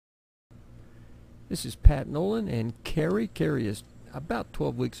This is Pat Nolan and Carrie. Carrie is about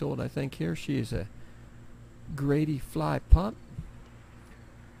 12 weeks old, I think, here. She is a Grady fly pup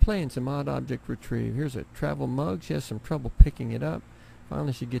playing some odd object retrieve. Here's a travel mug. She has some trouble picking it up.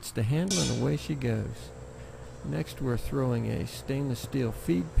 Finally she gets the handle and away she goes. Next we're throwing a stainless steel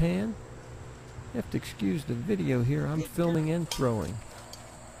feed pan. You have to excuse the video here. I'm filming and throwing.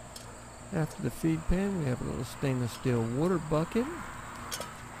 After the feed pan we have a little stainless steel water bucket.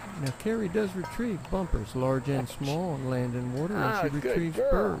 Now Carrie does retrieve bumpers, large and small, on land and water, and she retrieves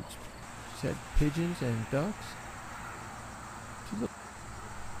birds. She's had pigeons and ducks.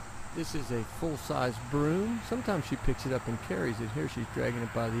 This is a full-size broom. Sometimes she picks it up and carries it. Here she's dragging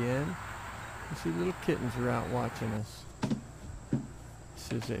it by the end. You see little kittens are out watching us.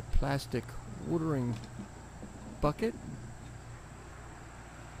 This is a plastic watering bucket.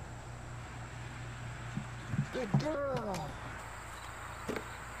 Good girl.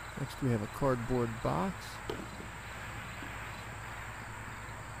 Next we have a cardboard box.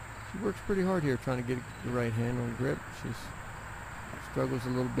 She works pretty hard here trying to get the right handle and grip. She struggles a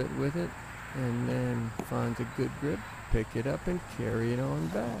little bit with it and then finds a good grip, pick it up and carry it on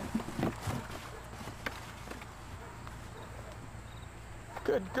back.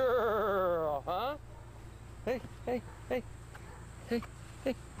 Good girl, huh? Hey, hey, hey, hey,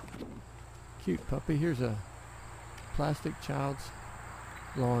 hey. Cute puppy. Here's a plastic child's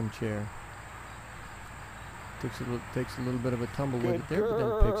lawn chair. Takes a little bit of a tumble with it there, but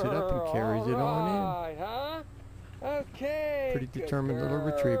then picks it up and carries it on in. Huh? Okay. Pretty determined little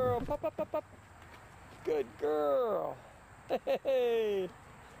retriever. Pop, pop, pop, pop. Good girl. Hey.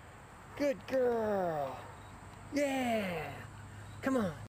 Good girl. Yeah. Come on.